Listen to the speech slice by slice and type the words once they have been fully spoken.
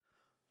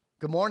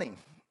Good morning.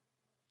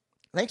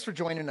 Thanks for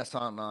joining us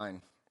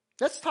online.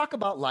 Let's talk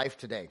about life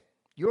today.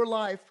 Your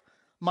life,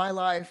 my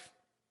life,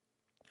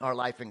 our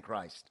life in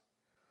Christ.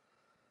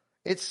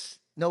 It's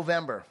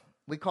November.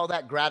 We call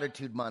that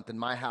gratitude month in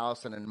my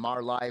house and in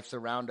our lives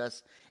around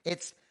us.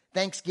 It's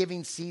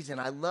Thanksgiving season.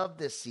 I love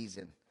this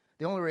season.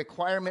 The only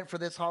requirement for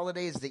this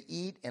holiday is to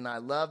eat, and I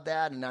love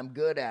that, and I'm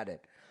good at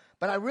it.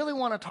 But I really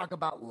want to talk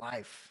about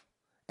life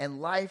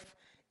and life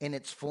in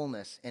its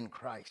fullness in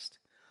Christ.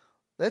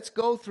 Let's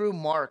go through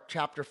Mark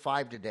chapter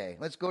 5 today.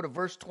 Let's go to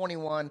verse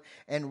 21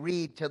 and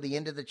read till the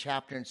end of the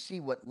chapter and see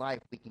what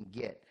life we can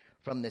get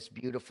from this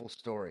beautiful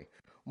story.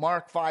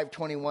 Mark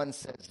 5:21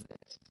 says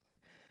this.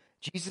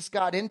 Jesus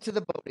got into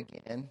the boat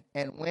again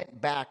and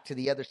went back to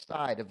the other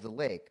side of the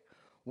lake,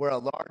 where a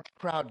large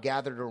crowd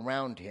gathered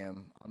around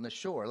him on the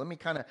shore. Let me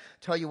kind of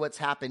tell you what's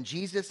happened.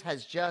 Jesus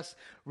has just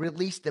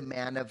released a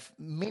man of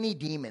many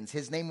demons.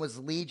 His name was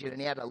Legion, and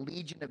he had a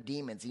legion of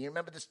demons. And you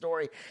remember the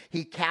story?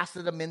 He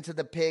casted them into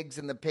the pigs,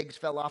 and the pigs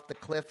fell off the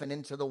cliff and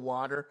into the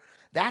water.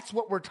 That's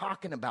what we're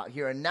talking about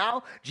here. And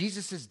now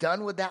Jesus is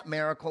done with that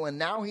miracle, and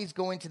now he's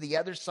going to the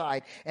other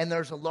side, and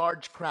there's a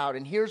large crowd.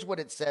 And here's what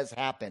it says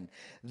happened.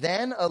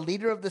 Then a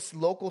leader of this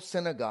local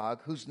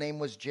synagogue, whose name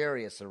was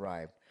Jairus,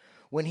 arrived.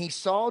 When he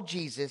saw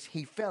Jesus,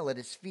 he fell at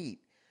his feet,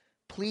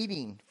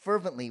 pleading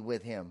fervently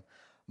with him.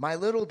 My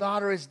little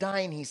daughter is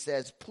dying, he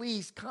says.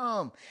 Please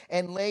come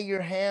and lay your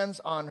hands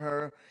on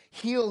her,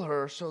 heal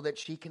her so that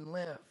she can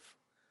live.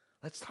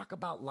 Let's talk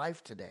about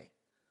life today.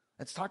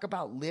 Let's talk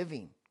about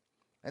living.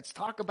 Let's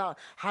talk about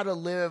how to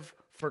live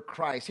for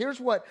Christ. Here's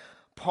what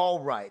Paul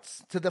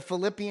writes to the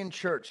Philippian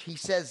church. He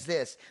says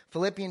this,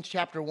 Philippians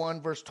chapter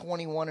 1, verse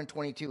 21 and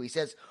 22. He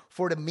says,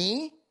 for to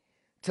me,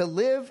 to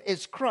live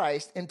is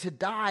Christ, and to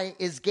die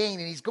is gain.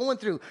 And he's going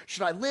through,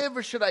 should I live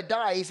or should I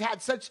die? He's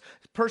had such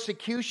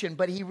persecution,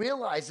 but he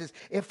realizes,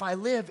 if I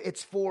live,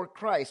 it's for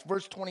Christ.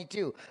 Verse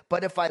 22,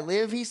 but if I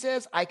live, he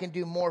says, I can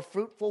do more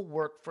fruitful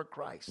work for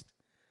Christ.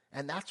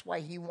 And that's why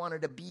he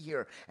wanted to be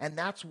here. And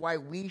that's why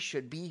we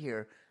should be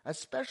here,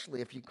 especially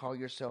if you call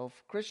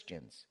yourself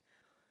Christians.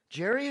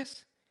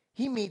 Jairus,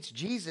 he meets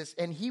Jesus,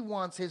 and he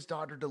wants his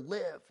daughter to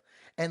live.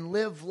 And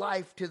live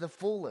life to the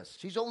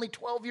fullest. She's only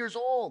 12 years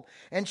old,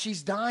 and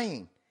she's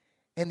dying.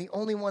 And the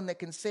only one that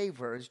can save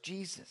her is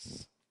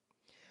Jesus.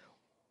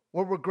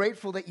 Well, we're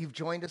grateful that you've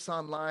joined us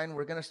online.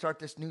 We're going to start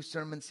this new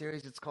sermon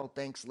series. It's called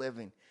Thanks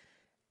Living.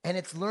 And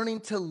it's learning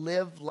to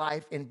live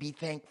life and be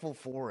thankful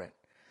for it.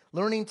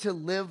 Learning to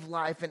live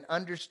life and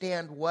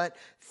understand what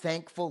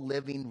thankful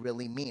living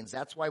really means.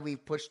 That's why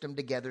we've pushed them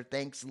together,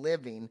 Thanks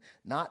Living,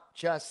 not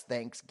just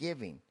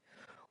Thanksgiving.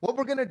 What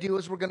we're going to do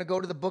is we're going to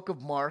go to the book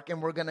of Mark,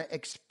 and we're going to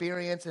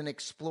experience and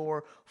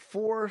explore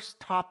 4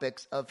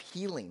 topics of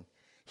healing.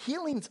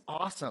 Healing's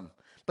awesome.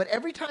 But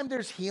every time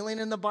there's healing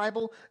in the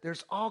Bible,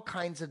 there's all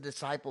kinds of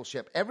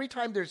discipleship. Every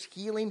time there's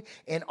healing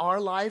in our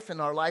life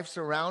and our lives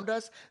around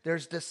us,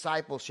 there's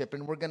discipleship.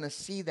 And we're going to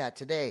see that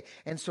today.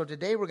 And so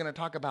today we're going to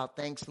talk about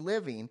thanks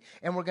living,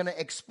 and we're going to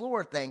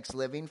explore thanks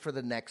living for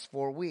the next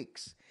 4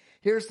 weeks.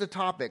 Here's the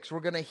topics. We're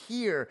going to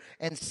hear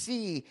and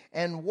see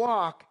and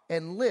walk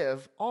and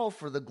live all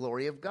for the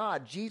glory of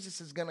God. Jesus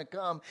is going to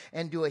come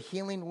and do a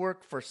healing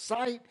work for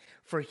sight,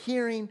 for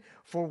hearing,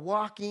 for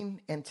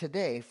walking, and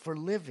today for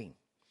living.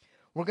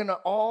 We're going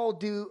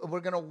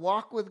to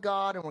walk with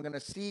God, and we're going to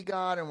see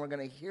God, and we're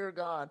going to hear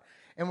God,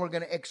 and we're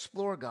going to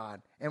explore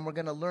God, and we're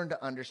going to learn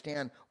to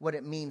understand what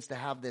it means to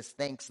have this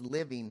thanks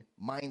living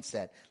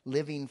mindset,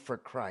 living for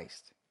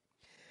Christ.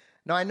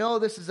 Now, I know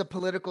this is a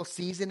political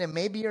season, and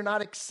maybe you're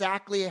not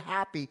exactly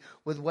happy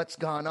with what's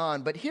gone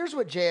on, but here's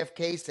what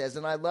JFK says,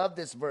 and I love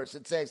this verse.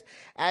 It says,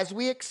 as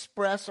we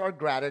express our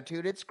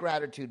gratitude, it's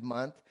gratitude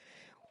month,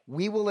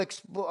 we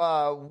must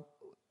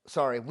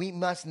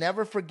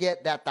never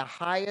forget that the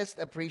highest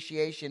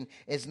appreciation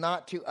is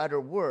not to utter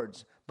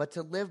words, but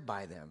to live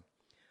by them.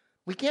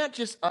 We can't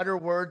just utter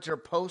words or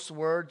post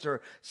words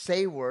or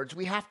say words.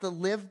 We have to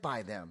live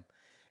by them.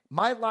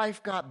 My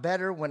life got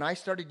better when I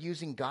started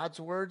using God's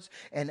words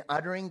and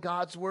uttering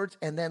God's words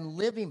and then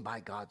living by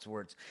God's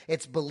words.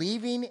 It's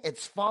believing,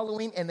 it's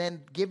following, and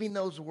then giving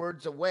those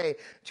words away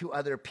to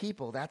other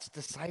people. That's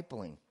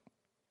discipling.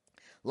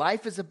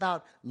 Life is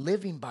about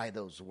living by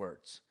those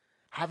words,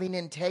 having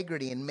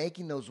integrity and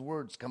making those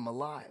words come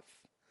alive.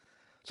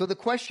 So the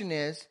question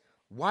is,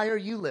 why are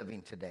you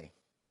living today?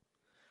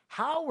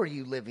 How are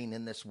you living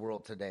in this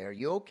world today? Are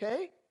you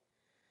okay?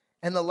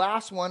 And the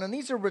last one, and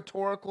these are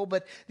rhetorical,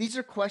 but these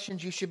are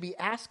questions you should be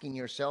asking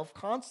yourself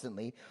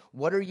constantly.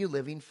 What are you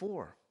living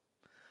for?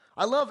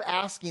 I love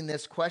asking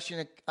this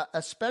question,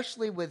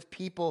 especially with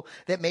people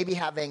that maybe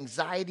have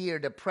anxiety or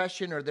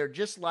depression, or their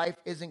just life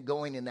isn't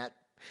going in that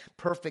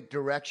perfect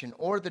direction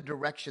or the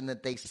direction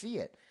that they see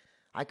it.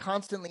 I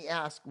constantly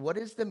ask, what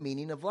is the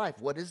meaning of life?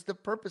 What is the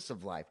purpose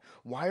of life?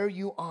 Why are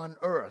you on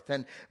earth?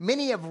 And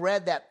many have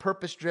read that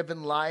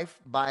Purpose-Driven Life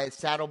by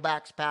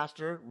Saddleback's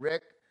pastor,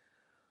 Rick.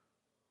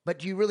 But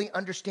do you really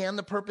understand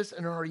the purpose,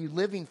 and are you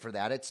living for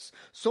that? It's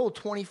sold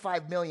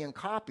 25 million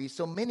copies,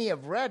 so many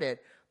have read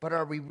it, but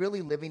are we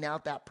really living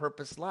out that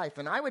purpose life?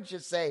 And I would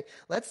just say,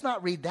 let's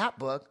not read that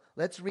book.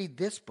 Let's read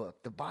this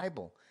book, the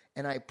Bible.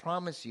 And I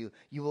promise you,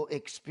 you will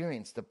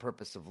experience the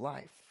purpose of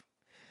life.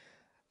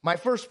 My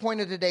first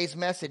point of today's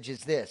message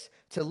is this: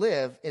 to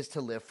live is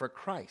to live for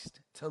Christ.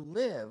 To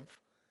live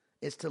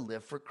is to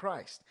live for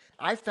Christ.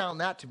 I found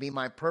that to be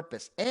my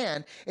purpose,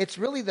 and it's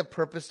really the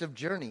purpose of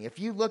Journey. If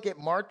you look at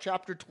Mark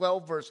chapter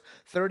 12, verse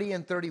 30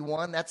 and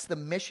 31, that's the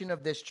mission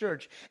of this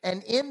church.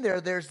 And in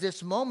there, there's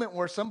this moment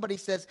where somebody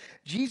says,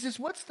 Jesus,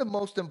 what's the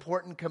most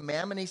important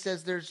commandment? He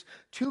says there's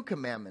two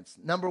commandments.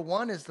 Number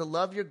one is to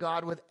love your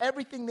God with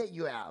everything that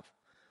you have,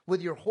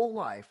 with your whole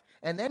life.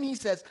 And then he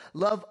says,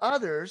 love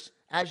others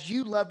as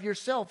you love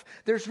yourself.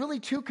 There's really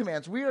two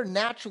commands. We are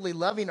naturally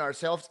loving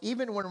ourselves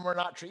even when we're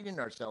not treating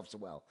ourselves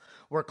well.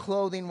 We're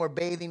clothing, we're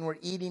bathing, we're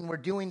eating, we're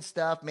doing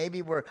stuff.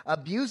 Maybe we're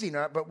abusing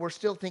but we're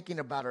still thinking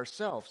about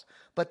ourselves.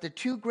 But the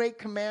two great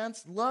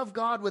commands, love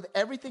God with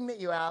everything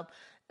that you have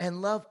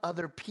and love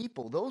other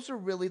people. Those are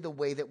really the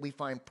way that we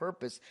find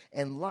purpose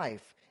and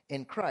life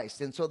in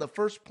Christ. And so the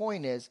first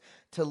point is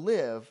to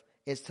live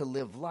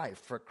life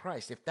for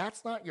Christ. If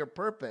that's not your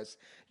purpose,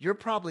 you're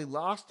probably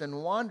lost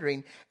and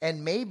wandering,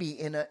 and maybe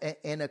in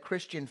a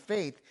Christian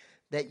faith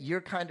that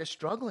you're kind of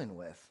struggling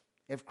with.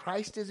 If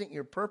Christ isn't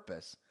your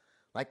purpose,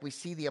 like we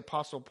see the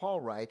Apostle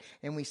Paul write,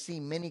 and we see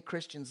many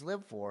Christians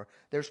live for,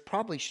 there's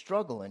probably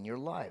struggle in your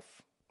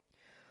life.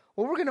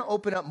 Well, we're going to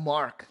open up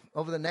Mark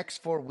over the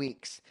next 4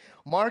 weeks.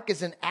 Mark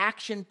is an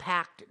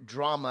action-packed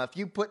drama. If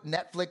you put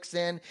Netflix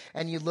in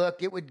and you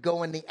look, it would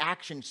go in the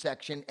action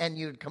section, and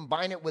you'd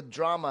combine it with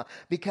drama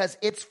because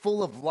it's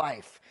full of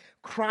life.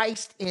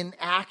 Christ in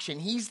action.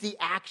 He's the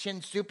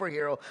action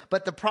superhero.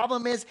 But the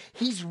problem is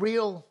he's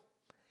real.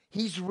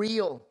 He's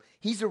real.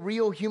 He's a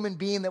real human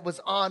being that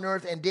was on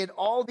earth and did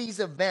all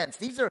these events.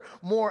 These are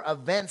more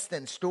events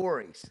than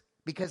stories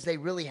because they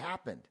really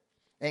happened.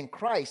 And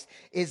Christ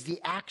is the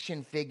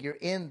action figure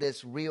in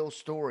this real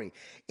story.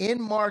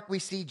 In Mark, we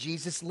see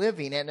Jesus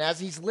living. And as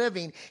he's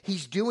living,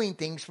 he's doing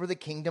things for the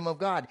kingdom of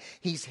God.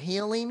 He's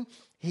healing,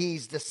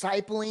 he's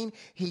discipling,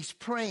 he's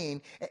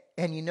praying.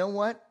 And you know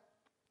what?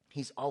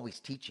 He's always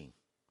teaching.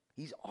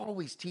 He's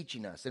always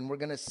teaching us. And we're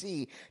going to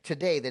see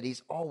today that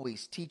he's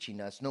always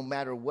teaching us no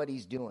matter what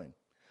he's doing.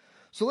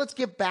 So let's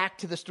get back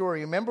to the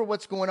story. Remember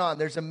what's going on.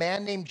 There's a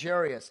man named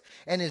Jairus,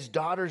 and his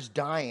daughter's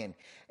dying.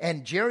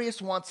 And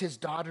Jairus wants his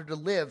daughter to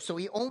live. So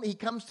he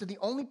comes to the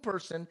only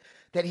person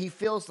that he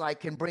feels like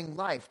can bring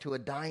life to a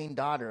dying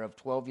daughter of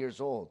 12 years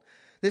old.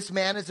 This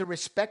man is a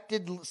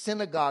respected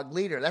synagogue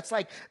leader. That's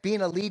like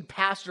being a lead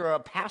pastor or a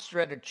pastor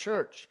at a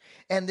church.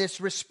 And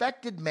this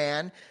respected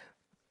man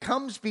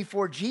comes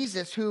before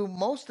Jesus, who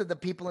most of the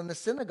people in the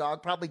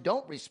synagogue probably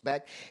don't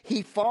respect.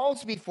 He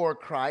falls before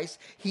Christ.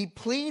 He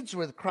pleads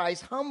with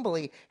Christ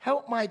humbly,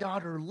 help my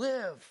daughter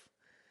live.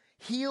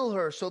 Heal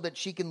her so that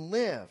she can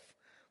live.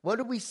 What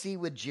do we see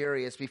with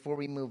Jairus before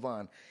we move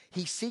on?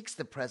 He seeks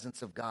the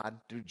presence of God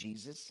through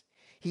Jesus.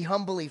 He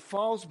humbly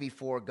falls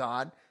before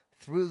God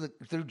through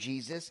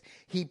Jesus.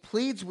 He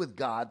pleads with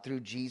God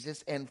through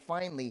Jesus. And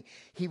finally,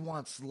 he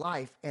wants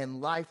life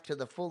and life to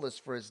the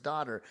fullest for his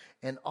daughter.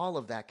 And all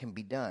of that can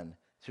be done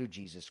through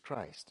Jesus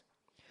Christ.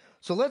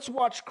 So let's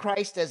watch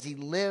Christ as he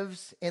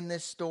lives in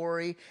this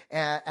story,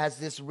 as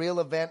this real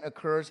event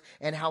occurs,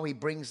 and how he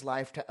brings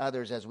life to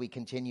others as we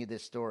continue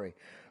this story.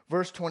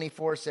 Verse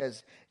 24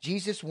 says,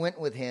 Jesus went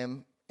with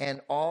him,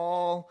 and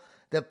all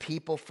the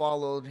people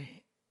followed,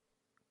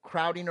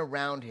 crowding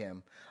around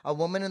him. A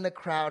woman in the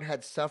crowd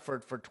had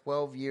suffered for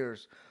 12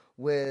 years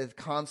with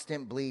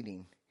constant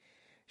bleeding.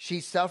 She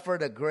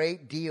suffered a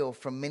great deal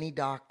from many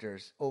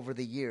doctors over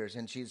the years,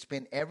 and she had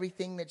spent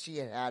everything that she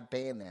had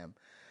paying them.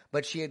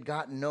 But she had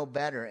gotten no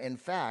better. In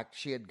fact,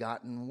 she had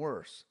gotten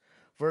worse.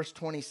 Verse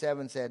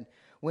 27 said,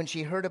 when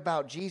she heard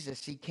about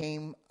Jesus, she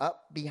came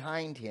up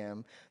behind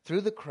him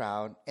through the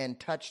crowd and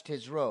touched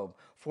his robe.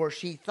 For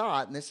she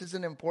thought, and this is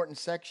an important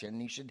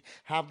section, you should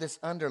have this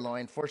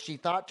underlined, for she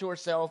thought to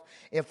herself,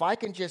 if I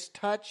can just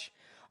touch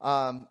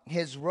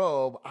his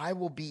robe, I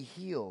will be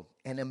healed.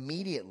 And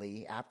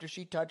immediately after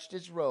she touched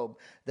his robe,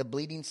 the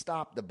bleeding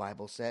stopped, the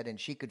Bible said, and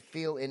she could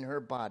feel in her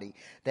body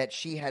that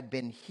she had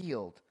been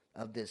healed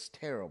of this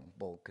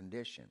terrible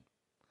condition.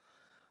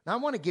 Now I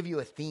want to give you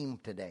a theme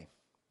today.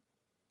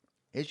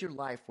 Is your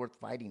life worth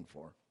fighting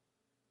for?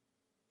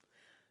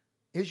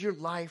 Is your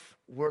life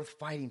worth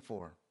fighting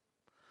for?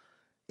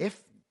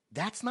 If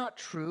that's not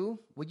true,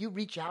 would you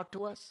reach out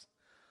to us?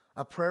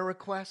 A prayer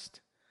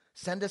request?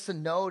 Send us a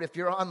note. If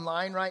you're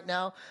online right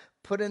now,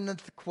 put in the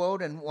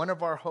quote and one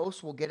of our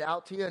hosts will get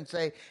out to you and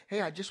say,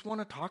 hey, I just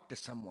want to talk to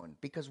someone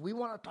because we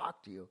want to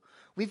talk to you.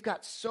 We've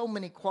got so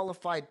many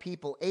qualified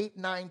people, 8,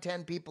 9,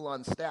 10 people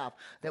on staff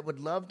that would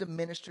love to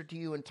minister to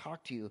you and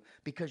talk to you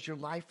because your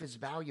life is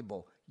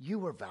valuable.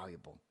 You are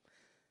valuable.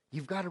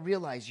 You've got to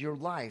realize your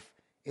life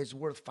is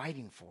worth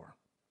fighting for.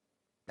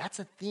 That's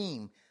a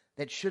theme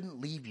that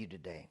shouldn't leave you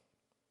today.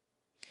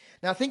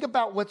 Now think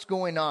about what's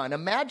going on.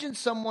 Imagine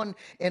someone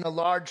in a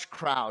large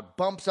crowd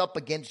bumps up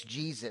against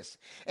Jesus.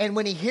 And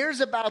when he hears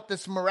about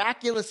this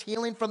miraculous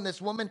healing from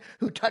this woman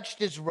who touched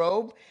his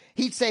robe,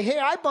 he'd say, hey,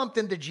 I bumped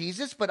into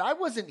Jesus, but I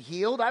wasn't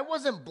healed. I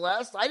wasn't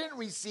blessed. I didn't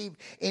receive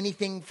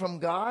anything from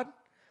God.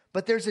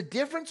 But there's a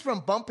difference from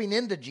bumping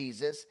into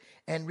Jesus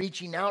and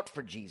reaching out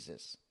for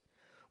Jesus.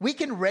 We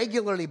can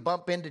regularly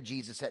bump into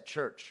Jesus at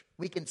church.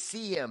 We can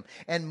see him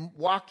and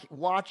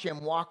watch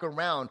him walk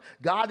around.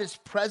 God is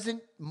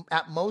present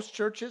at most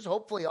churches,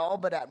 hopefully all,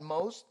 but at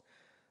most.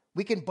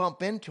 We can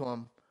bump into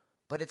him,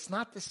 but it's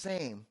not the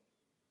same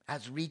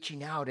as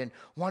reaching out and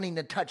wanting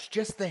to touch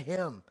just the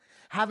hem.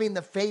 Having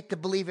the faith to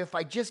believe if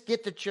I just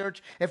get to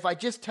church, if I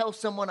just tell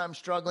someone I'm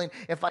struggling,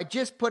 if I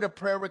just put a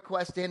prayer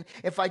request in,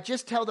 if I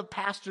just tell the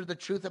pastor the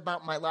truth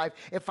about my life,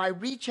 if I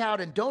reach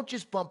out and don't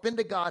just bump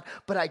into God,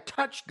 but I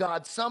touch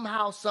God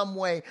somehow, some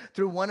way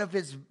through one of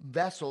his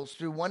vessels,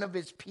 through one of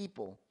his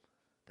people,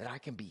 that I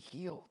can be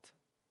healed.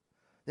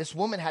 This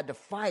woman had to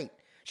fight.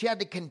 She had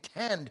to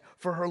contend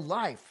for her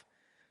life.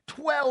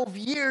 12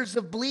 years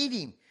of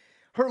bleeding.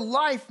 Her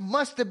life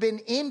must have been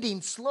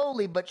ending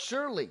slowly but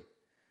surely.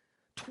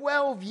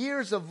 12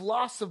 years of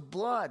loss of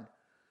blood.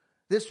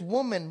 This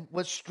woman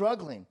was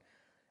struggling,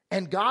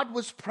 and God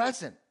was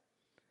present.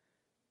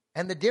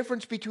 And the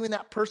difference between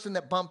that person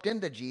that bumped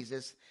into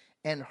Jesus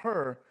and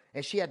her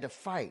is she had to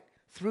fight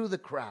through the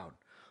crowd,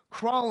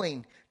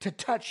 crawling to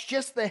touch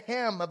just the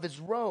hem of his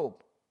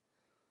robe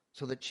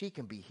so that she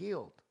can be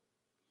healed.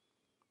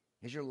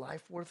 Is your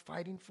life worth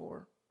fighting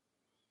for?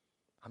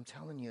 I'm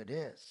telling you it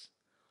is.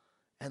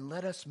 And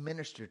let us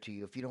minister to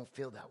you if you don't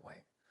feel that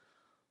way.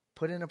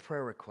 Put in a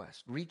prayer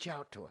request. Reach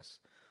out to us.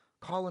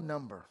 Call a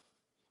number.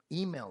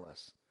 Email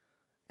us.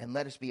 And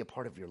let us be a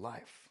part of your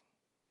life.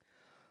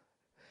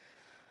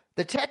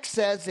 The text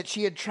says that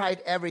she had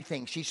tried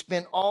everything. She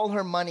spent all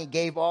her money,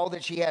 gave all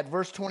that she had.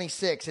 Verse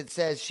 26, it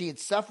says she had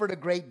suffered a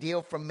great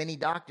deal from many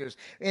doctors.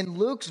 In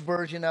Luke's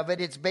version of it,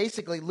 it's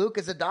basically Luke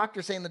is a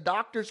doctor saying the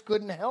doctors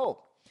couldn't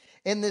help.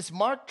 In this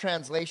Mark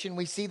translation,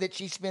 we see that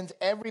she spends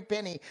every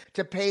penny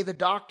to pay the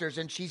doctors,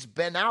 and she's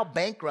been now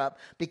bankrupt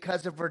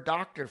because of her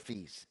doctor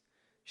fees.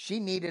 She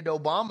needed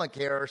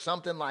Obamacare or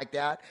something like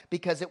that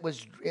because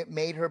it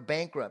made her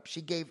bankrupt.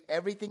 She gave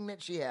everything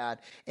that she had,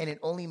 and it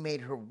only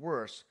made her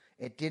worse.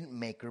 It didn't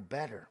make her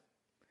better.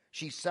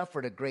 She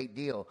suffered a great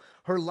deal.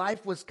 Her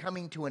life was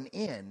coming to an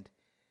end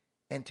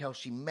until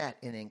she met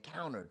and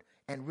encountered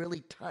and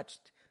really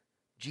touched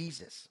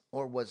Jesus,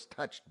 or was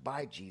touched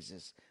by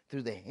Jesus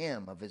through the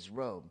hem of his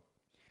robe.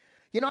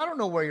 You know, I don't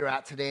know where you're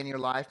at today in your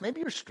life.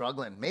 Maybe you're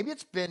struggling. Maybe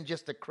it's been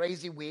just a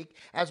crazy week.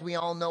 As we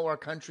all know, our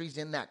country's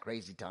in that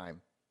crazy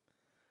time.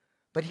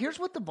 But here's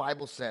what the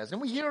Bible says, and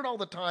we hear it all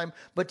the time,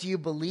 but do you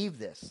believe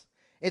this?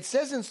 It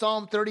says in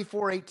Psalm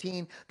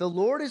 34:18, the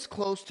Lord is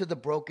close to the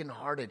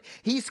brokenhearted.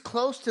 He's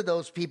close to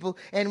those people,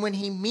 and when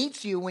he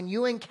meets you, when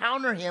you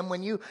encounter him,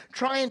 when you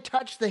try and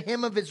touch the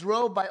hem of his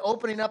robe by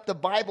opening up the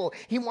Bible,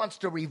 he wants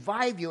to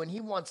revive you, and he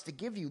wants to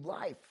give you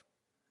life.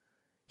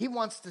 He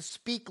wants to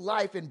speak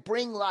life and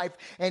bring life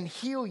and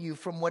heal you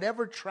from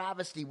whatever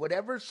travesty,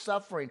 whatever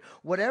suffering,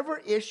 whatever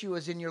issue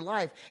is in your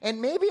life.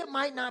 And maybe it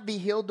might not be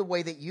healed the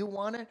way that you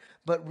want it,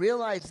 but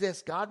realize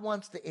this, God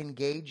wants to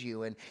engage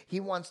you and he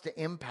wants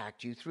to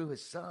impact you through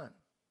his son.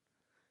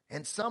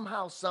 And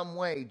somehow, some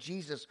way,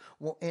 Jesus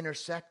will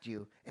intersect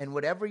you in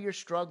whatever your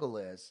struggle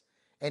is,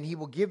 and he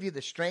will give you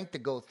the strength to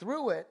go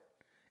through it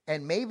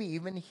and maybe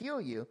even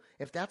heal you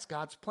if that's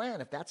God's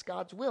plan, if that's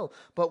God's will.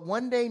 But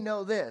one day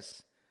know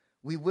this,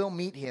 we will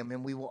meet him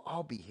and we will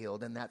all be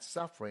healed, and that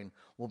suffering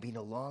will be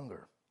no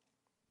longer.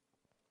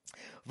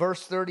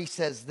 Verse 30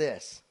 says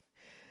this,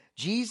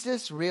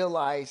 Jesus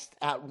realized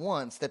at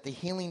once that the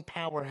healing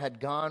power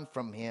had gone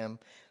from him,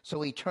 so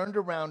he turned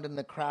around in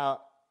the crowd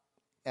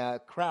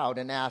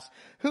and asked,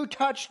 who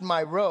touched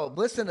my robe?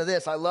 Listen to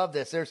this. I love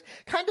this. There's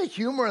kind of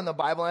humor in the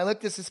Bible. I look,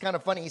 this is kind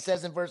of funny. He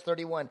says in verse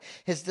 31,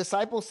 his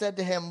disciples said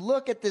to him,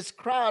 look at this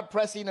crowd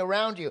pressing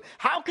around you.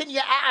 How can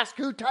you ask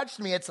who touched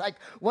me? It's like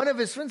one of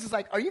his friends is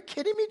like, are you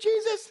kidding me,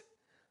 Jesus?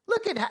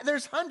 Look at,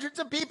 there's hundreds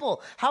of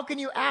people. How can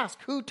you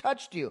ask who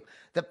touched you?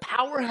 The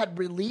power had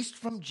released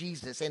from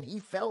Jesus and he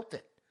felt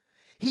it.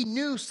 He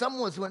knew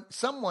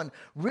someone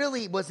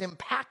really was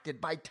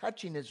impacted by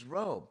touching his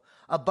robe.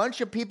 A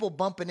bunch of people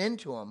bumping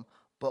into him,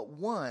 but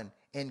one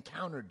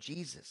encountered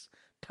Jesus,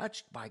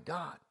 touched by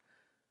God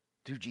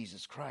through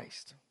Jesus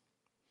Christ.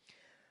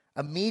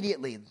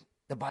 Immediately,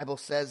 the Bible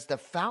says, the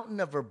fountain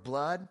of her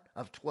blood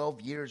of 12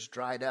 years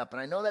dried up.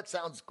 And I know that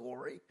sounds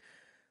gory,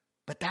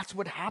 but that's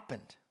what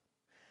happened.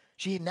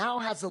 She now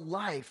has a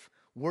life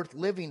worth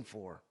living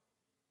for.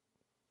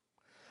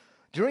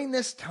 During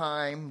this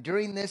time,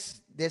 during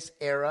this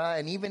era,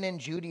 and even in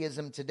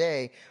Judaism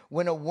today,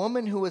 when a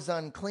woman who is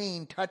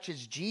unclean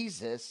touches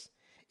Jesus,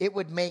 it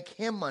would make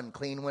him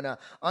unclean. When an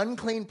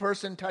unclean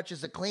person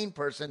touches a clean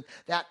person,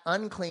 that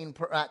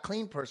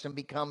clean person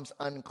becomes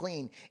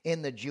unclean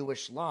in the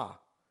Jewish law.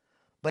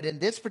 But in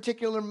this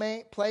particular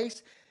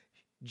place,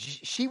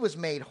 she was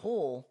made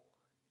whole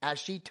as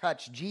she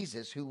touched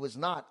Jesus, who was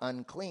not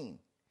unclean.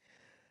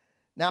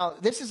 Now,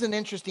 this is an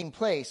interesting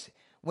place.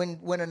 When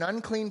an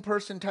unclean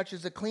person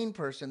touches a clean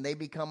person, they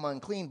become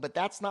unclean. But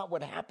that's not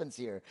what happens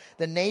here.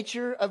 The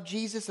nature of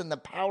Jesus and the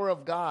power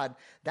of God,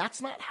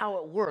 that's not how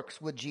it works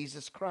with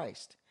Jesus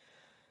Christ.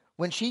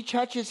 When she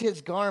touches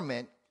his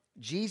garment,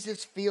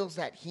 Jesus feels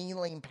that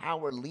healing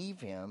power leave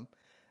him.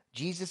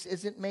 Jesus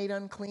isn't made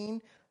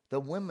unclean. The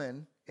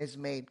woman is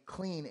made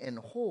clean and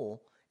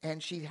whole,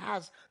 and she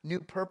has new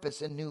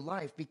purpose and new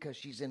life because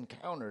she's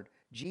encountered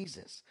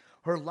Jesus.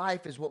 Her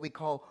life is what we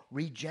call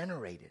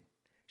regenerated.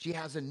 She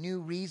has a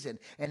new reason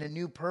and a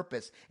new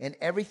purpose, and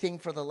everything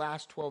for the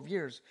last 12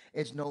 years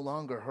is no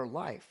longer her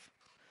life.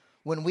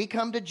 When we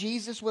come to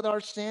Jesus with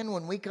our sin,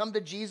 when we come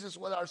to Jesus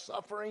with our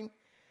suffering,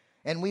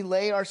 and we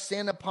lay our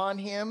sin upon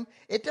him,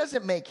 it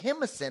doesn't make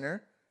him a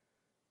sinner.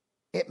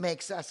 It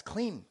makes us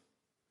clean.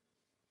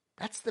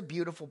 That's the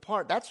beautiful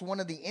part. That's one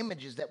of the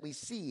images that we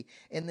see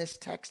in this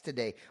text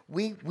today.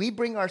 We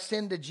bring our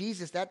sin to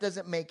Jesus. That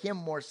doesn't make him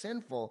more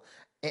sinful.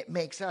 It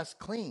makes us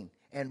clean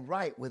and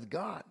right with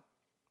God.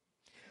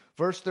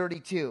 Verse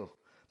 32,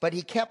 but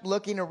he kept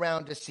looking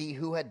around to see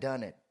who had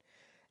done it.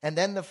 And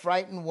then the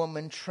frightened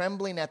woman,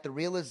 trembling at the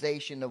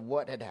realization of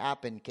what had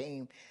happened,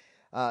 came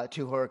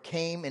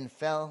and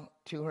fell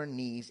to her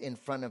knees in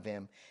front of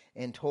him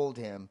and told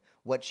him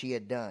what she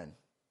had done.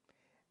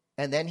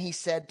 And then he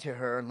said to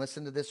her, and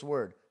listen to this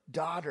word,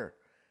 daughter,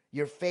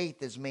 your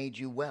faith has made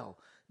you well.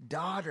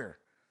 Daughter,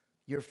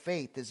 your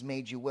faith has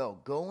made you well.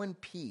 Go in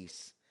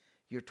peace.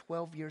 Your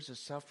 12 years of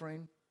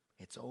suffering,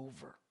 it's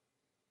over.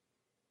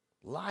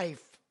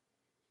 Life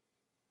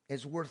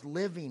is worth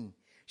living.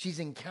 She's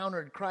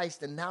encountered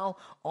Christ, and now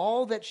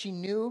all that she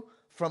knew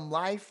from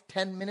life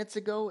 10 minutes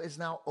ago is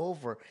now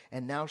over,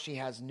 and now she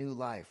has new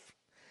life.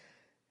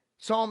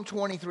 Psalm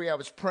 23, I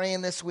was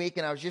praying this week,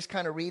 and I was just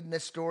kind of reading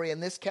this story,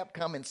 and this kept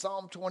coming.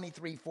 Psalm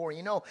 23:4,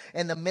 you know,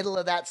 in the middle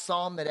of that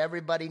psalm that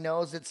everybody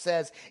knows, it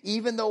says,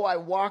 even though I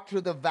walk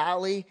through the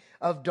valley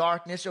of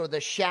darkness or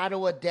the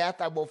shadow of death,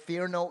 I will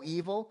fear no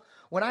evil.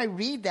 When I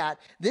read that,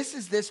 this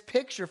is this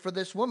picture for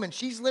this woman.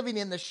 She's living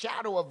in the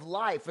shadow of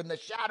life, in the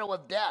shadow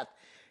of death.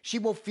 She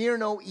will fear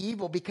no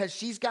evil because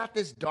she's got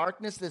this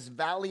darkness, this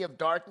valley of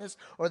darkness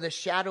or the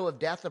shadow of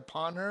death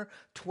upon her,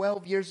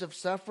 12 years of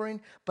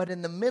suffering. But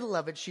in the middle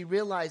of it, she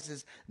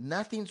realizes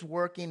nothing's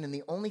working. And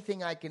the only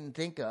thing I can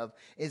think of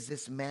is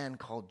this man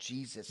called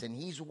Jesus. And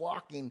he's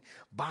walking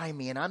by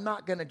me. And I'm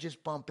not going to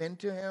just bump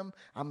into him.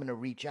 I'm going to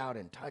reach out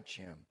and touch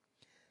him.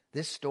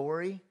 This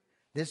story,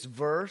 this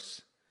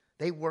verse,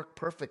 they work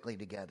perfectly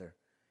together.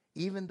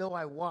 Even though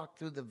I walk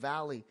through the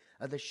valley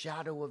of the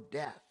shadow of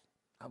death,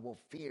 I will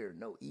fear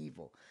no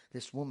evil.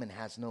 This woman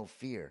has no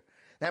fear.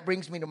 That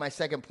brings me to my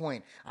second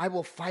point. I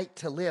will fight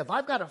to live.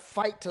 I've got to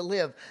fight to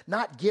live,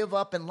 not give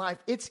up in life.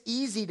 It's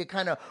easy to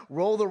kind of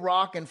roll the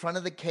rock in front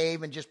of the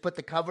cave and just put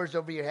the covers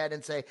over your head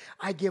and say,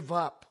 I give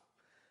up.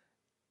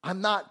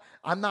 I'm not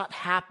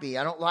happy.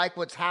 I don't like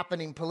what's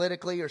happening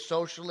politically or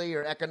socially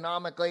or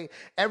economically.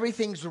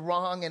 Everything's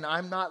wrong and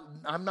I'm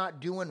not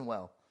doing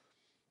well.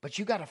 But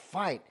you got to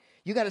fight.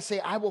 You got to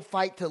say, I will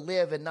fight to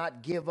live and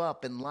not give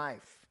up in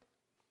life.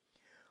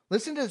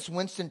 Listen to this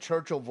Winston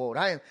Churchill quote.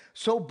 I am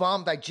so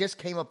bummed I just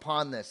came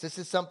upon this. This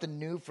is something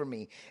new for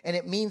me, and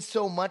it means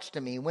so much to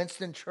me.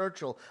 Winston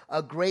Churchill,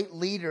 a great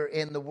leader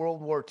in the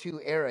World War II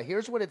era.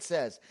 Here's what it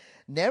says.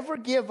 Never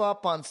give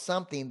up on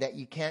something that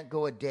you can't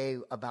go a day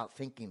without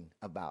thinking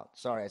about.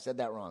 Sorry, I said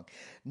that wrong.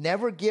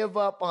 Never give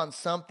up on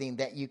something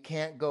that you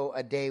can't go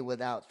a day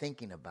without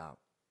thinking about.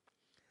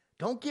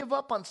 Don't give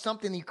up on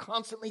something you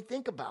constantly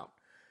think about.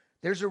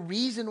 There's a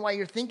reason why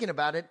you're thinking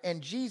about it,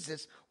 and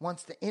Jesus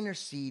wants to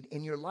intercede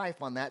in your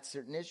life on that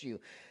certain issue.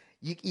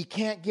 You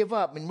can't give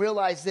up. And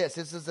realize this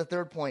is the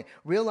third point.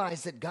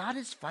 Realize that God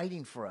is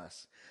fighting for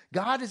us.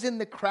 God is in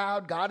the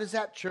crowd. God is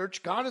at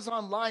church. God is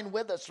online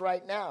with us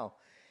right now.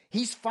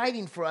 He's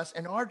fighting for us,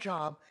 and our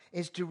job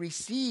is to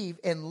receive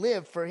and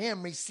live for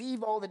him.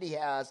 Receive all that he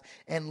has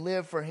and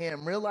live for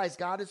him. Realize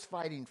God is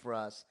fighting for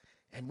us,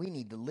 and we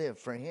need to live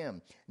for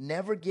him.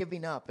 Never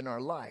giving up in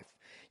our life.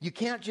 You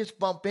can't just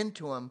bump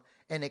into him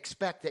and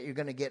expect that you're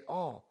going to get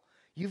all.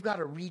 You've got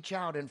to reach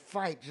out and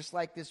fight just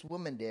like this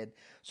woman did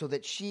so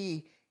that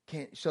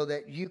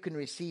you can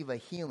receive a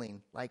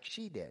healing like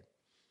she did.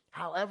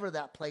 However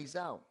that plays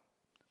out.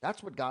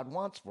 That's what God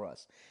wants for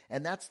us.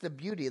 And that's the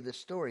beauty of the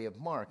story of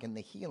Mark and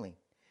the healing.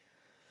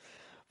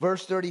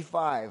 Verse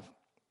 35.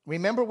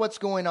 Remember what's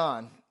going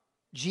on.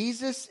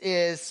 Jesus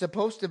is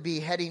supposed to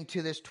be heading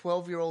to this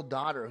 12-year-old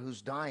daughter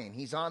who's dying.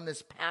 He's on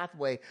this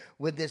pathway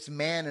with this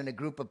man and a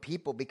group of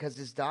people because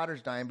his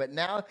daughter's dying. But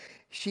now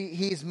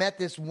he's met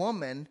this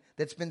woman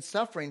that's been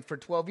suffering for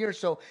 12 years.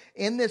 So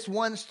in this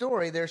one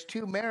story, there's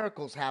two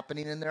miracles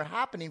happening, and they're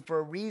happening for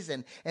a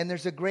reason. And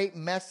there's a great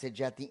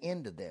message at the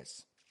end of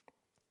this.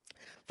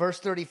 Verse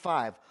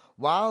 35.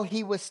 While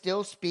he was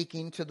still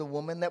speaking to the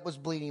woman that was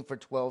bleeding for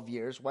 12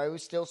 years, while he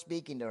was still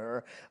speaking to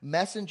her,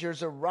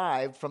 messengers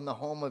arrived from the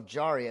home of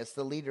Jairus,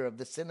 the leader of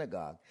the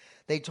synagogue.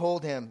 They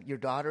told him, your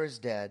daughter is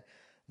dead.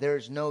 There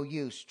is no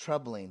use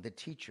troubling the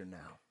teacher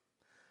now.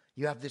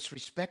 You have this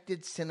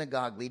respected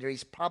synagogue leader.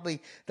 He's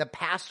probably the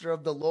pastor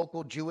of the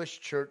local Jewish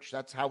church.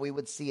 That's how we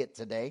would see it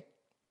today.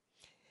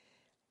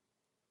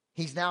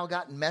 He's now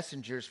gotten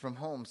messengers from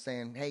home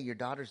saying, hey, your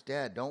daughter's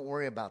dead. Don't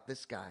worry about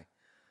this guy,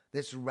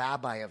 this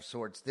rabbi of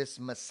sorts, this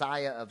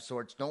Messiah of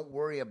sorts. Don't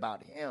worry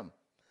about him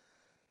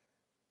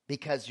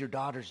because your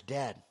daughter's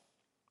dead.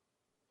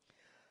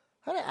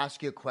 I want to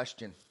ask you a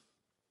question.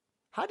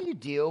 How do you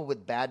deal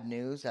with bad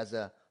news as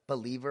a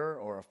believer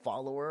or a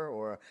follower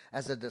or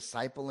as a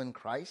disciple in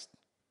Christ?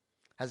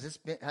 Has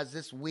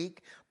this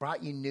week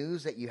brought you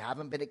news that you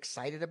haven't been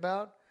excited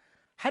about?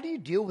 How do you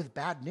deal with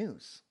bad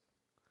news?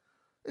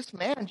 This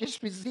man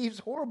just receives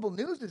horrible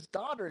news. His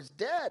daughter is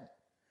dead.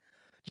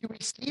 You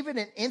receive it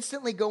and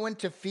instantly go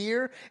into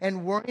fear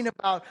and worrying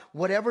about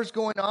whatever's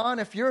going on.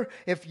 If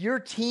your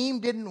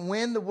team didn't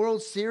win the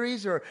World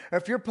Series or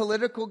if your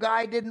political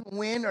guy didn't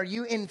win, are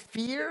you in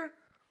fear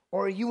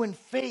or are you in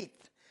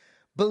faith?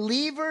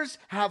 Believers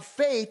have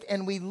faith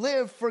and we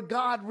live for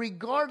God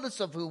regardless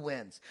of who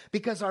wins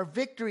because our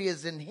victory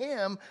is in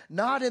Him,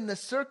 not in the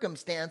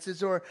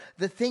circumstances or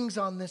the things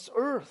on this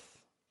earth.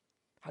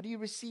 How do you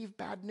receive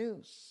bad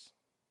news?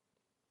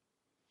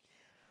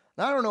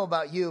 Now, I don't know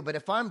about you, but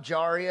if I'm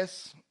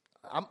Jairus,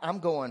 I'm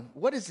going,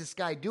 what is this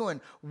guy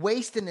doing?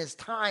 Wasting his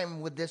time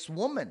with this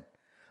woman.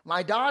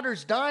 My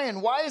daughter's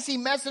dying. Why is he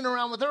messing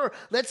around with her?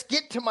 Let's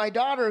get to my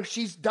daughter.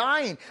 She's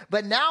dying.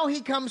 But now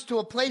he comes to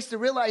a place to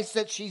realize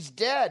that she's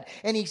dead.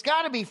 And he's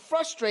got to be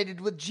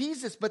frustrated with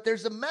Jesus. But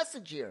there's a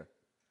message here.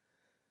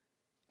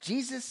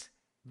 Jesus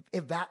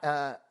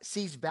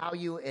sees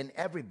value in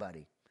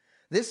everybody.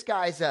 This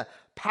guy's a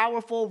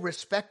powerful,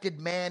 respected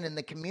man in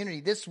the community.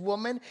 This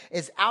woman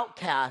is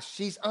outcast.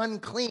 She's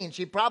unclean.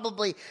 She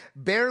probably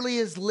barely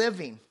is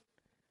living.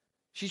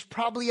 She's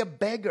probably a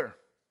beggar.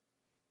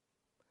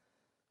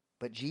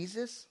 But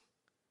Jesus,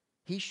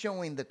 he's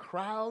showing the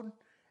crowd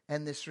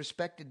and this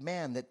respected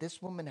man that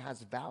this woman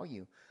has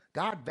value.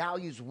 God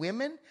values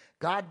women.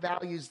 God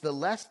values the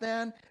less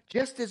than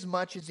just as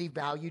much as he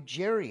valued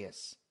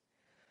Jairus.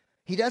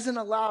 He doesn't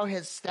allow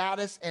his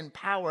status and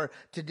power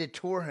to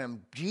detour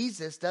him.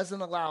 Jesus doesn't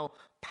allow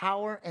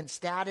power and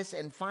status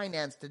and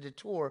finance to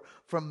detour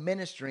from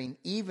ministering,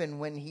 even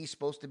when he's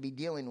supposed to be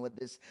dealing with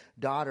this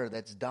daughter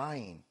that's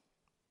dying.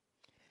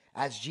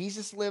 As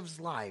Jesus lives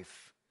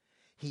life,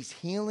 he's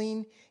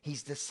healing,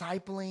 he's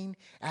discipling,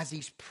 as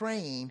he's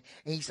praying,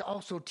 and he's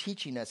also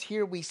teaching us.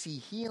 Here we see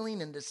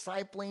healing and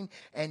discipling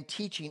and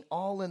teaching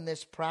all in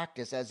this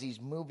practice as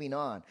he's moving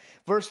on.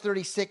 Verse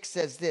 36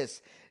 says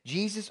this,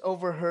 Jesus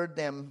overheard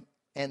them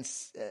and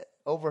said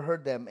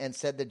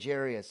to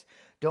Jairus,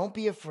 don't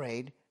be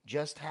afraid,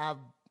 just have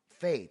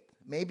faith.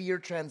 Maybe your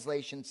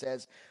translation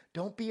says,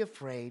 don't be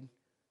afraid,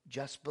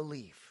 just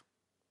believe.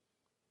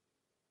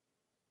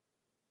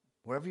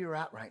 Wherever you're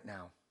at right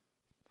now,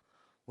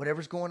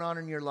 whatever's going on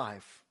in your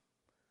life,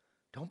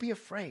 don't be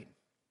afraid.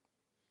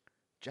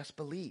 Just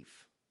believe.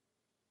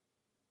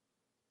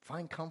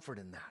 Find comfort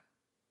in that.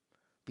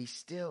 Be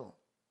still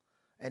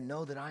and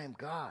know that I am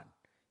God.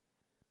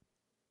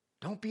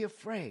 Don't be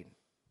afraid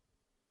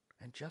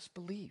and just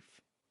believe.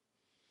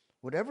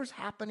 Whatever's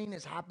happening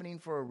is happening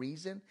for a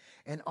reason,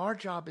 and our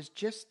job is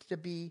just to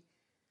be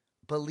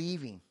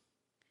believing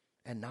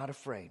and not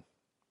afraid.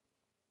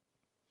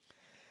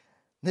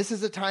 This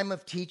is a time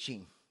of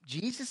teaching.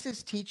 Jesus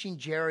is teaching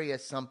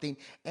Jairus something,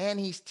 and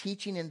he's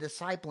teaching and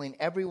discipling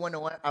everyone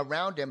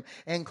around him,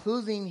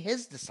 including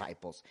his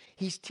disciples.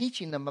 He's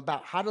teaching them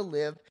about how to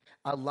live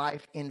a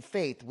life in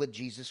faith with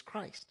Jesus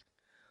Christ.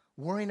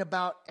 Worrying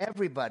about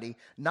everybody,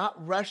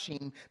 not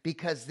rushing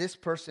because this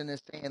person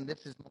is saying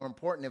this is more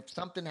important. If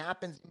something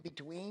happens in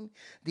between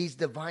these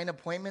divine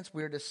appointments,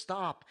 we're to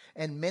stop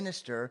and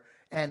minister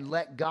and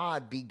let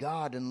God be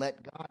God and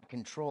let God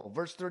control.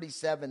 Verse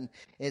 37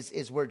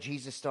 is where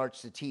Jesus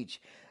starts to teach.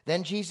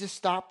 Then Jesus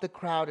stopped the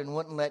crowd and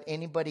wouldn't let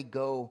anybody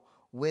go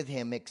with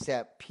him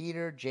except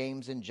Peter,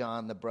 James, and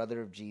John, the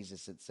brother of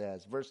Jesus, it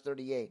says. Verse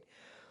 38.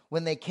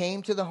 When they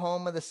came to the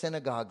home of the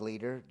synagogue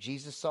leader,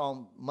 Jesus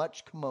saw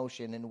much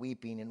commotion and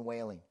weeping and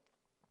wailing.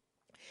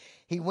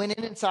 He went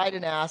inside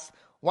and asked,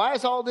 why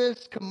is all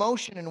this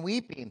commotion and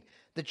weeping?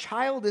 The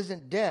child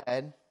isn't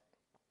dead.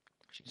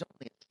 She's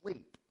only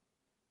asleep.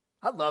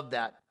 I love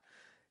that.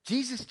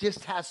 Jesus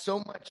just has so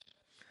much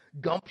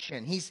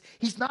gumption. He's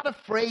not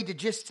afraid to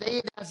just say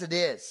it as it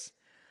is.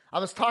 I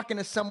was talking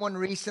to someone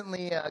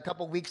recently, a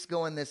couple weeks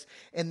ago in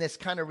this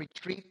kind of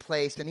retreat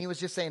place, and he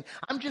was just saying,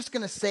 I'm just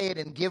going to say it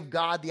and give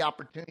God the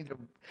opportunity to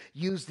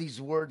use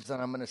these words that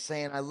I'm going to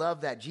say, and I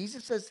love that.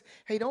 Jesus says,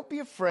 hey, don't be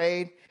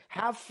afraid,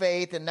 have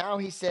faith, and now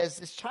he says,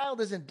 this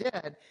child isn't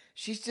dead,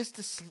 she's just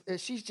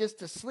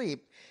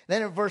asleep.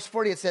 Then in verse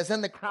 40 it says,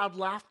 then the crowd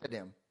laughed at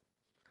him.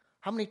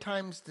 How many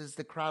times does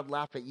the crowd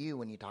laugh at you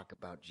when you talk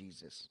about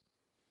Jesus?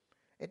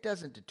 It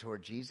doesn't detour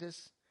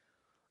Jesus.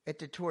 It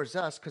detours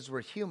us because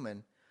we're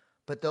human.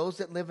 But those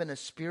that live in a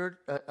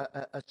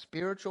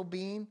spiritual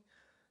being,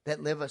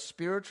 that live a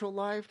spiritual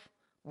life,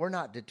 we're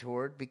not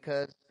detoured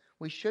because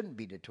we shouldn't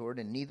be detoured,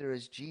 and neither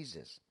is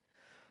Jesus.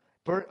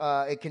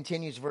 It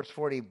continues, verse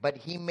 40, but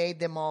he made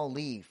them all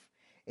leave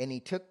And he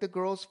took the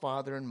girl's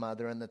father and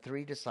mother and the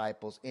 3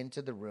 disciples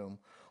into the room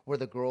where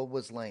the girl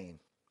was laying.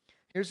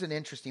 Here's an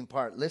interesting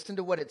part. Listen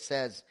to what it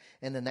says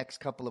in the next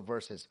couple of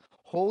verses.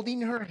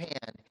 Holding her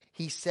hand,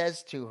 he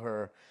says to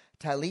her,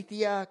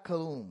 Talitha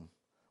koum,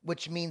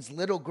 which means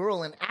little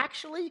girl. And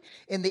actually,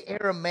 in the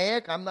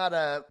Aramaic, I'm not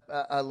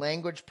a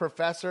language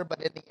professor,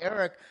 but in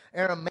the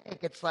Aramaic,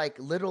 it's like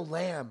little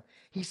lamb.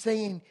 He's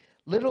saying,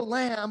 little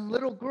lamb,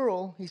 little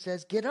girl, he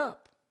says, get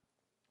up.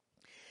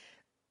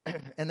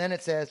 And then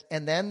it says,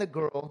 and then the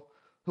girl,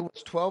 who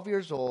was 12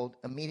 years old,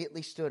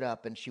 immediately stood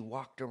up and she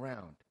walked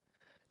around.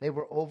 They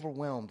were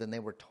overwhelmed and they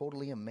were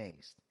totally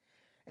amazed.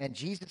 And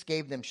Jesus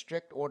gave them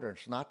strict orders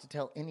not to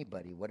tell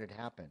anybody what had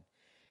happened.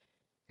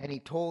 And he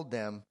told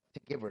them to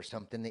give her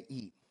something to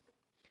eat.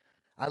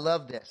 I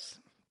love this.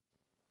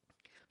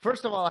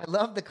 First of all, I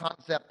love the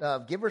concept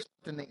of give her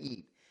something to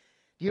eat.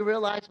 Do you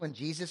realize when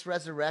Jesus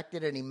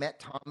resurrected and he met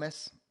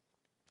Thomas,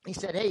 he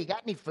said, hey, you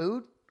got any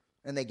food?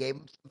 And they gave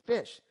him some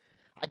fish.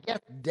 I guess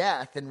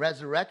death and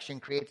resurrection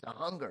creates a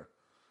hunger.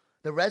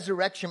 The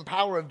resurrection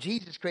power of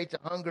Jesus creates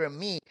a hunger in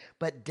me,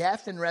 but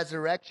death and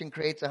resurrection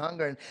creates a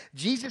hunger. And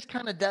Jesus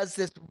kind of does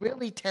this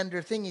really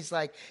tender thing. He's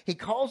like, he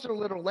calls her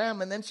little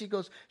lamb, and then she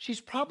goes, she's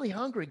probably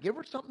hungry. Give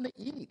her something to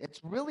eat. It's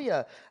really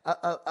a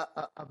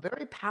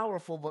very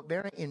powerful but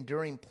very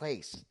enduring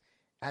place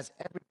as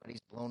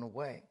everybody's blown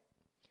away.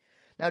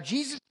 Now,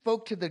 Jesus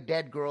spoke to the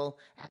dead girl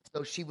as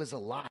though she was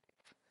alive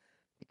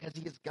because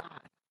he is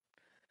God.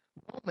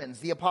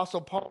 The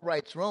Apostle Paul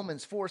writes,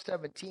 Romans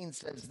 4:17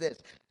 says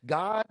this,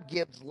 God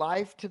gives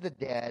life to the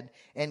dead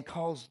and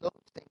calls those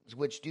things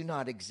which do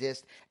not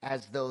exist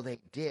as though they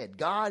did.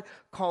 God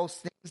calls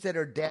things that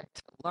are dead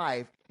to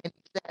life, and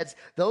he says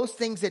those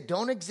things that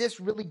don't exist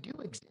really do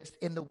exist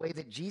in the way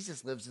that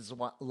Jesus lives his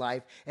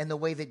life and the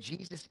way that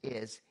Jesus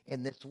is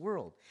in this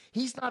world.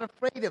 He's not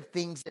afraid of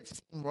things that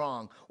seem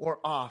wrong or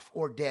off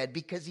or dead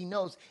because he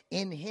knows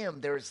in him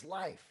there is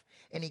life.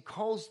 And he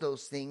calls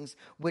those things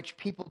which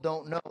people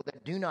don't know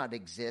that do not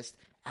exist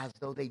as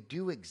though they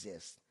do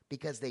exist,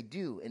 because they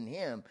do in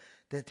him.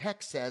 The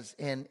text says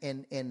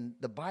in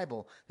the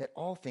Bible that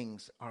all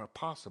things are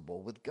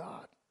possible with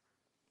God.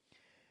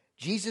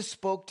 Jesus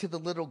spoke to the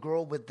little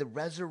girl with the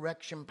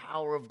resurrection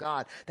power of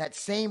God. That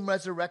same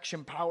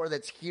resurrection power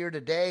that's here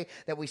today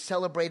that we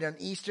celebrate on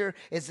Easter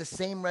is the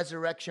same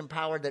resurrection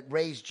power that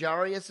raised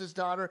Jairus'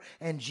 daughter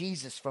and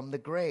Jesus from the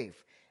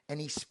grave. And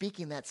he's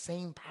speaking that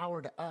same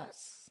power to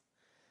us.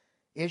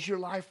 Is your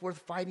life worth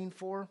fighting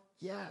for?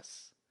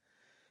 Yes.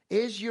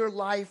 Is your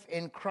life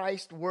in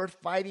Christ worth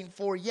fighting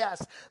for?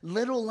 Yes.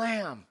 Little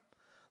lamb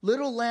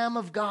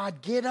of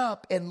God, get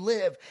up and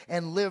live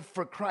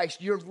for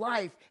Christ. Your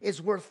life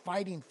is worth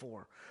fighting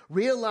for.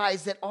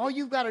 Realize that all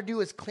you've got to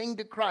do is cling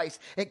to Christ,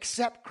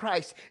 accept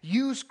Christ,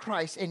 use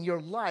Christ, and your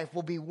life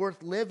will be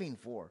worth living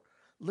for.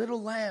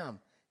 Little lamb,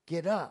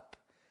 get up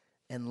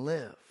and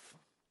live.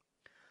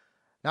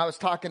 Now, I was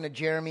talking to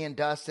Jeremy and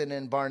Dustin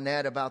and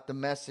Barnett about the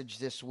message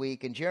this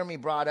week, and Jeremy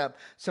brought up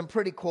some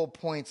pretty cool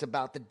points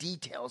about the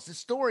details. The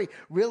story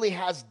really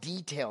has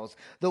details.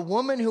 The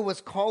woman who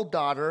was called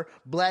daughter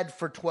bled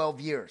for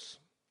 12 years.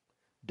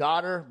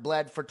 Daughter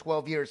bled for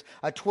 12 years.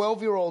 A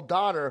 12-year-old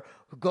daughter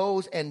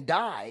goes and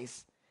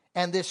dies,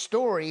 and this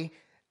story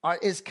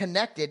is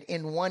connected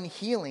in one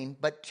healing,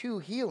 but 2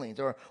 healings,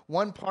 or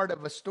one part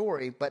of a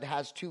story, but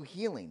has 2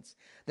 healings.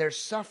 There's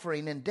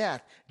suffering and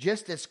death,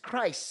 just as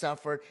Christ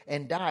suffered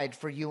and died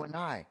for you and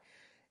I.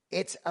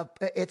 It's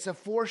a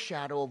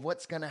foreshadow of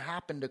what's going to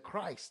happen to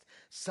Christ,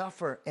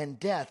 suffer and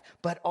death,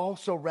 but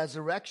also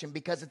resurrection,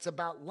 because it's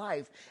about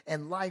life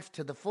and life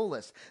to the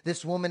fullest.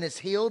 This woman is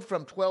healed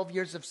from 12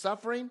 years of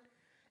suffering,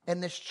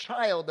 and this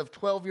child of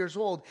 12 years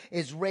old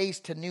is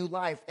raised to new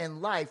life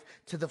and life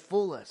to the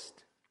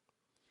fullest.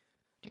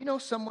 Do you know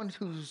someone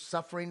who's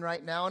suffering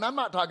right now? And I'm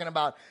not talking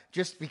about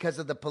just because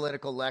of the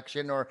political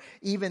election or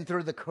even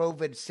through the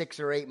COVID 6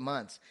 or 8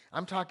 months.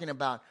 I'm talking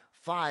about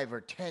 5 or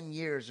 10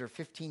 years or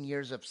 15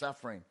 years of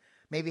suffering.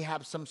 Maybe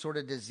have some sort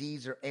of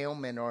disease or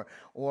ailment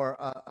or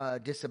a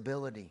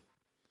disability.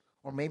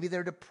 Or maybe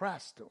they're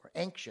depressed or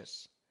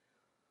anxious.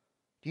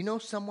 Do you know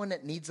someone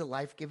that needs a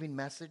life-giving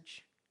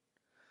message?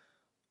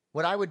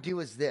 What I would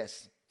do is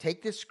this.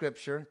 Take this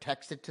scripture,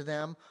 text it to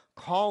them,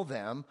 call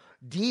them,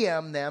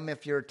 DM them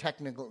if you're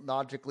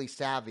technologically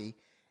savvy,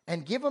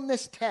 and give them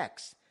this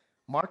text,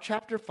 Mark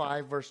chapter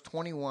 5, verse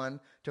 21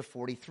 to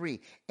 43.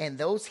 And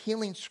those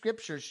healing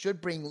scriptures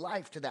should bring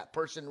life to that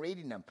person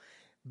reading them.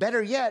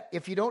 Better yet,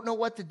 if you don't know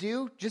what to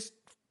do, just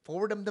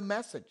forward them the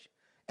message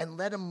and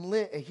let them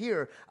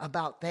hear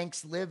about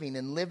thanks living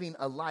and living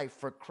a life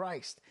for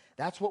Christ.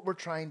 That's what we're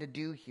trying to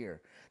do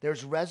here.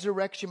 There's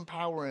resurrection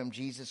power in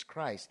Jesus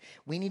Christ.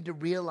 We need to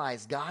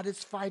realize God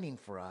is fighting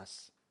for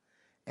us,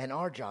 and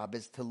our job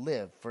is to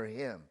live for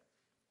him.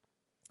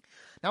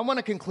 Now, I want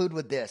to conclude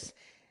with this.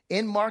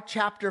 In Mark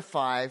chapter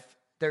 5,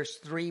 there's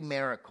 3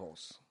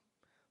 miracles.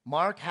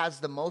 Mark has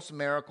the most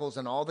miracles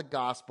in all the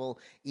gospel,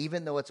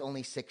 even though it's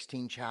only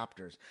 16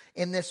 chapters.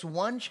 In this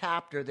one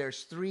chapter,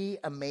 there's 3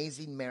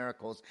 amazing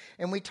miracles.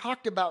 And we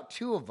talked about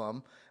 2 of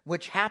them,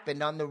 which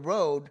happened on the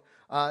road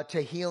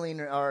to healing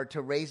or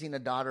to raising a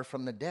daughter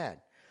from the dead.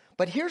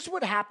 But here's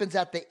what happens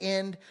at the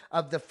end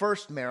of the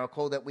first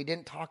miracle that we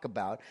didn't talk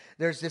about.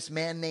 There's this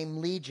man named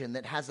Legion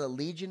that has a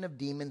legion of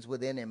demons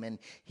within him, and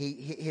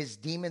his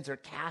demons are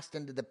cast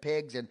into the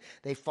pigs and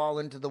they fall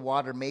into the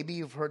water. Maybe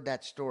you've heard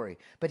that story.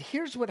 But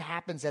here's what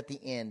happens at the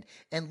end,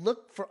 and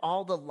look for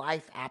all the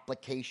life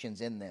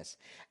applications in this.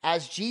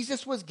 As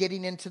Jesus was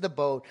getting into the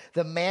boat,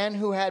 the man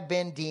who had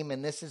been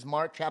demon, this is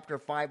Mark chapter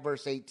 5,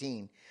 verse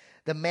 18,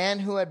 the man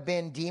who had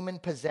been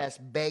demon-possessed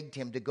begged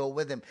him to go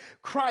with him.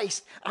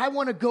 Christ, I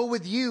want to go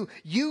with you.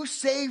 You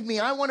saved me.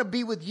 I want to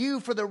be with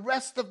you for the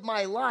rest of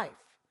my life.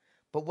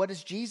 But what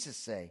does Jesus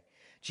say?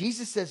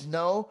 Jesus says,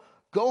 no,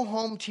 go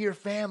home to your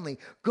family.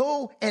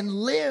 Go and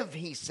live,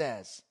 he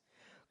says.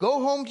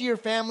 Go home to your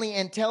family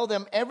and tell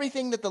them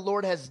everything that the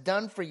Lord has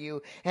done for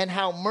you and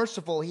how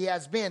merciful he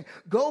has been.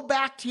 Go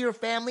back to your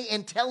family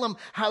and tell them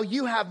how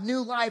you have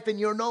new life and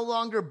you're no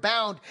longer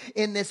bound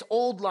in this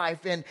old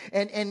life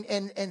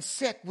and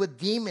sick with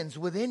demons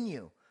within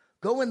you.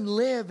 Go and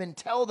live and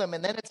tell them.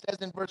 And then it says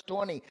in verse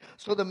 20,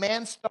 so the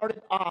man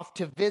started off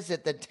to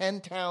visit the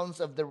 10 towns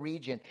of the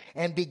region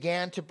and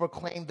began to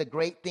proclaim the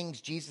great things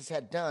Jesus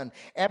had done.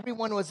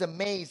 Everyone was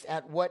amazed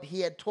at what he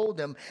had told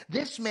them.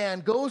 This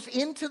man goes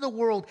into the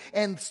world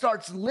and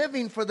starts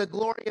living for the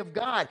glory of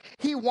God.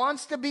 He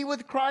wants to be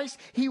with Christ.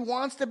 He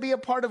wants to be a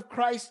part of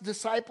Christ's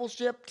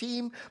discipleship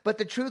team. But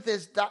the truth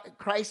is,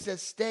 Christ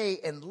says, stay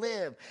and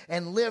live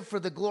for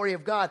the glory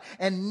of God,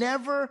 and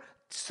never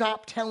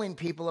stop telling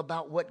people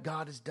about what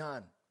God has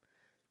done.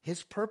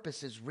 His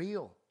purpose is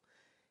real.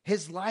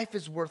 His life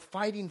is worth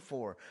fighting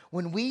for.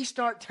 When we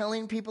start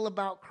telling people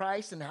about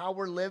Christ and how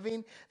we're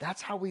living,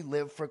 that's how we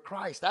live for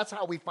Christ. That's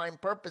how we find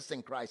purpose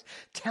in Christ.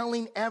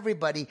 Telling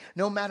everybody,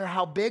 no matter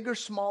how big or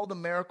small the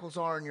miracles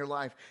are in your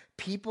life,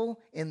 people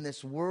in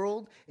this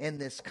world, in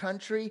this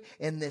country,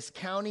 in this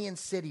county and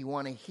city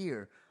want to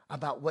hear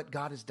about what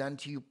God has done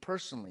to you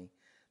personally.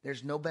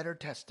 There's no better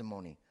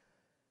testimony.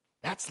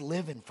 That's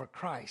living for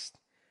Christ,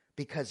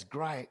 because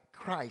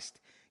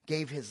Christ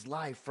gave his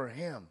life for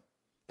him.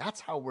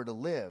 That's how we're to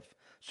live.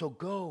 So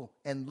go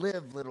and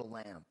live, little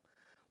lamb.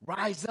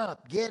 Rise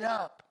up, get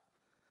up.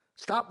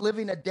 Stop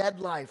living a dead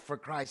life for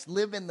Christ.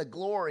 Live in the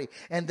glory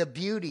and the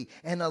beauty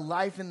and a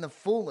life in the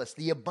fullest,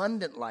 the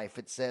abundant life,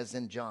 it says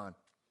in John,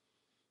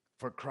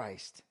 for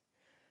Christ.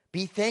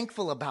 Be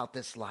thankful about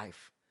this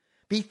life.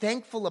 Be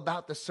thankful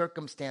about the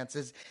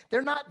circumstances.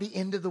 They're not the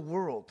end of the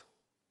world.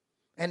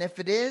 And if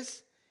it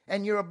is,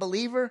 and you're a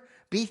believer,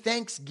 be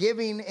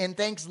thanksgiving and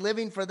thanks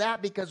living for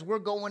that, because we're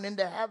going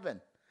into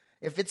heaven.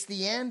 If it's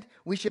the end,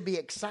 we should be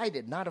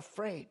excited, not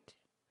afraid.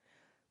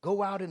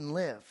 Go out and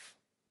live.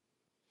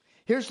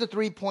 Here's the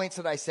 3 points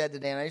that I said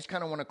today, and I just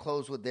kind of want to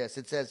close with this.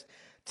 It says,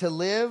 to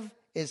live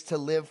is to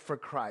live for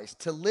Christ.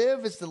 To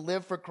live is to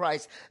live for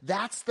Christ.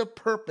 That's the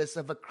purpose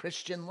of a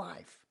Christian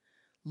life.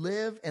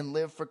 Live and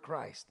live for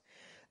Christ.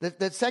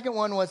 The second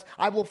one was,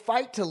 I will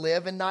fight to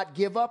live and not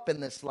give up in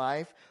this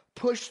life.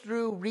 Push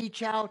through,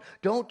 reach out.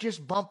 Don't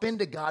just bump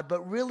into God,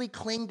 but really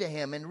cling to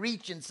him and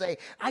reach and say,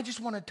 I just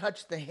want to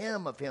touch the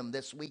hem of him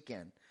this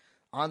weekend.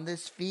 On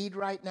this feed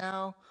right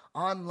now,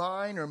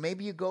 online, or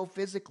maybe you go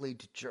physically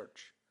to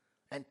church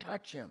and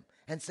touch him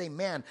and say,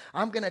 man,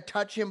 I'm going to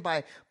touch him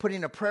by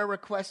putting a prayer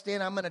request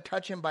in. I'm going to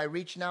touch him by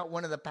reaching out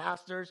one of the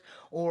pastors,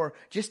 or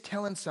just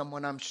telling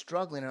someone I'm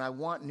struggling and I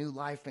want new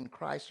life in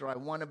Christ, or I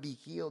want to be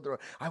healed, or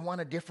I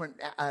want a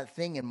different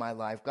thing in my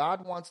life.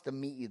 God wants to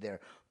meet you there.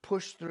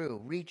 Push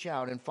through, reach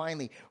out, and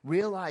finally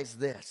realize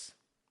this,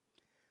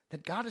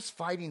 that God is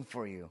fighting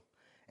for you.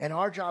 And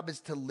our job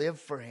is to live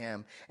for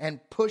him and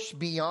push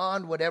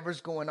beyond whatever's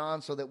going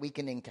on so that we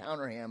can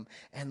encounter him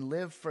and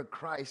live for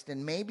Christ.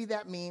 And maybe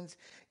that means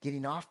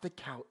getting off the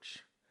couch,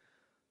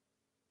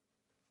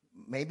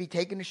 maybe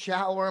taking a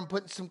shower and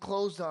putting some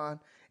clothes on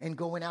and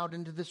going out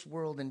into this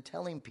world and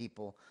telling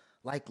people,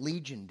 like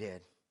Legion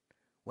did,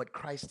 what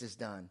Christ has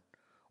done.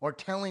 Or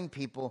telling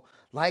people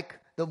like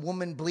the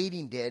woman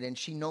bleeding did, and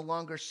she no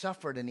longer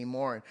suffered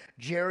anymore.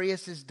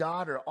 Jairus'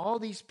 daughter, all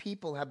these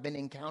people have been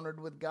encountered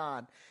with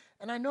God.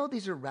 And I know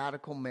these are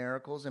radical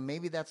miracles, and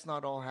maybe that's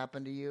not all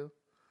happened to you,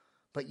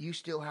 but you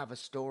still have a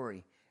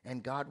story,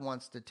 and God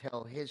wants to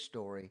tell his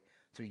story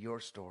through your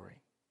story.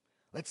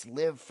 Let's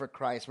live for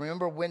Christ.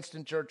 Remember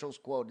Winston Churchill's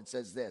quote. It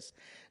says this,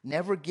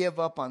 never give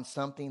up on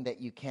something that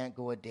you can't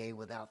go a day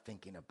without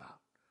thinking about.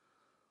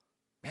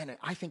 Man,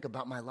 I think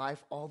about my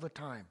life all the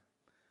time.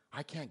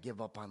 I can't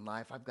give up on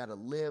life. I've got to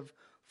live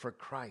for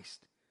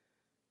Christ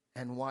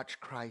and watch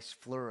Christ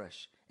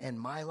flourish in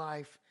my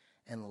life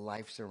and the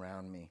lives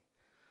around me.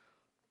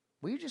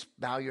 Will you just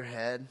bow your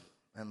head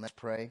and let's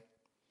pray?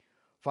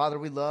 Father,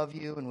 we love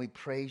you and we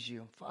praise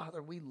you.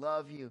 Father, we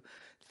love you.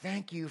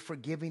 Thank you for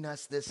giving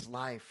us this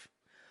life.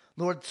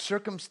 Lord,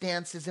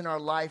 circumstances in our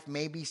life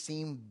maybe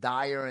seem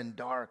dire and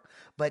dark,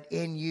 but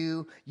in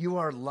you, you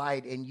are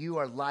light, and you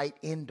are light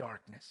in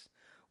darkness.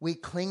 We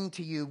cling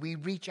to you. We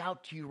reach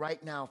out to you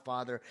right now,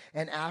 Father,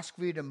 and ask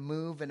for you to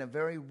move in a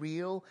very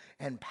real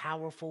and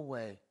powerful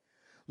way.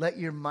 Let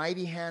your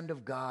mighty hand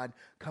of God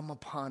come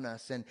upon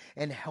us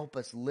and help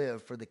us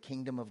live for the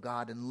kingdom of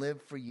God and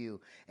live for you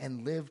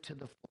and live to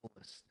the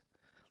fullest.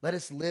 Let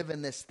us live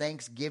in this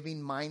thanksgiving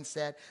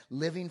mindset,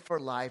 living for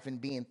life and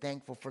being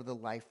thankful for the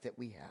life that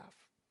we have.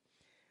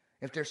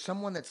 If there's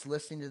someone that's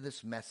listening to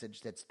this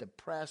message that's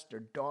depressed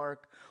or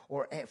dark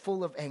or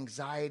full of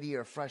anxiety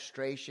or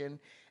frustration,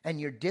 and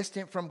you're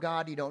distant from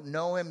God, you don't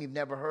know him, you've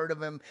never heard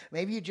of him,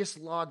 maybe you just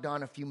logged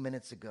on a few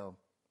minutes ago.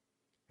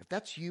 If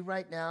that's you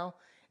right now,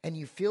 and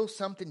you feel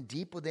something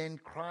deep within,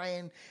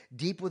 crying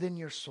deep within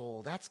your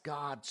soul, that's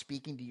God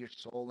speaking to your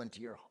soul and to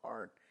your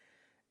heart.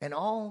 And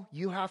all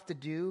you have to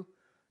do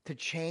to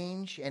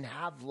change and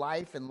have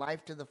life and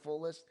life to the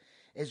fullest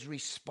is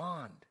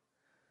respond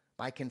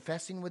by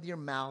confessing with your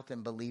mouth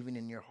and believing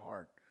in your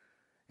heart,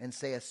 and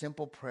say a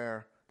simple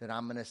prayer that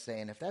I'm going to say.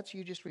 And if that's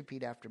you, just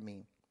repeat after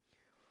me.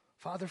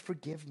 Father,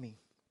 forgive me.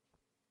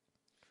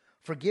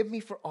 Forgive me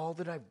for all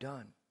that I've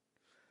done.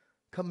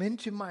 Come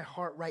into my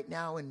heart right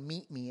now and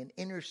meet me and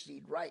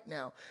intercede right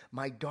now.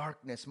 My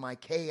darkness, my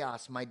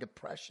chaos, my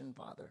depression,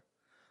 Father,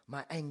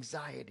 my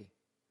anxiety.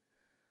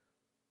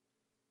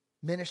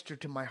 Minister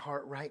to my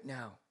heart right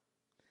now.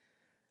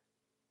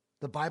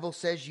 The Bible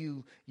says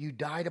you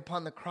died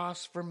upon the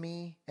cross for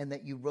me and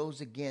that you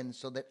rose again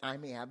so that I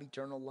may have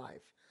eternal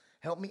life.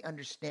 Help me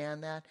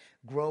understand that,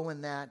 grow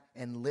in that,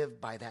 and live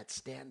by that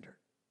standard.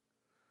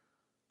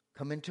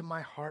 Come into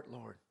my heart,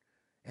 Lord,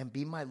 and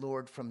be my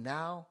Lord from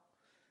now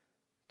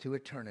to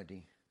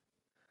eternity.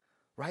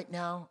 Right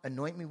now,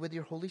 anoint me with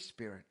your Holy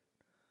Spirit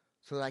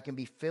so that I can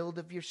be filled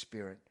of your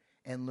Spirit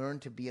and learn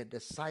to be a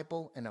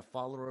disciple and a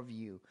follower of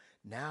you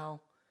now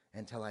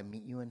until I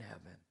meet you in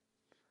heaven.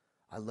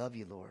 I love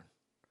you, Lord.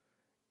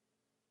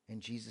 In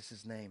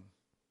Jesus' name,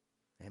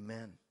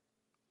 amen.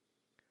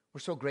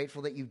 We're so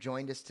grateful that you've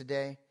joined us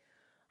today.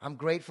 I'm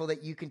grateful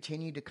that you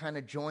continue to kind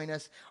of join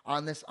us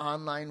on this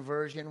online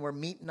version. We're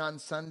meeting on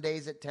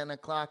Sundays at 10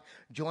 o'clock.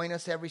 Join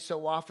us every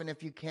so often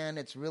if you can.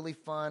 It's really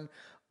fun.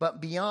 But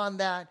beyond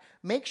that,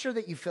 make sure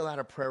that you fill out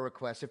a prayer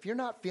request. If you're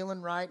not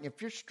feeling right and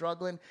if you're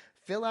struggling,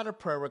 fill out a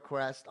prayer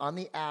request on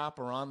the app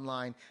or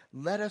online.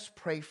 Let us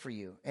pray for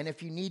you. And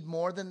if you need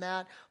more than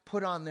that,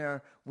 put on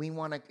there,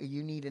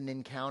 you need an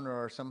encounter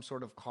or some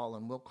sort of call,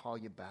 and we'll call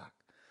you back.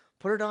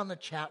 Put it on the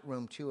chat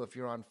room too if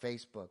you're on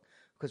Facebook,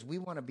 because we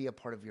want to be a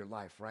part of your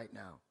life right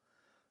now.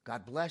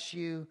 God bless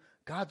you.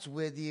 God's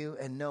with you.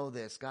 And know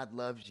this, God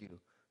loves you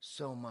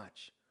so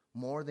much,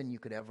 more than you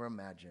could ever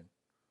imagine.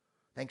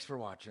 Thanks for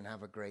watching.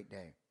 Have a great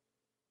day.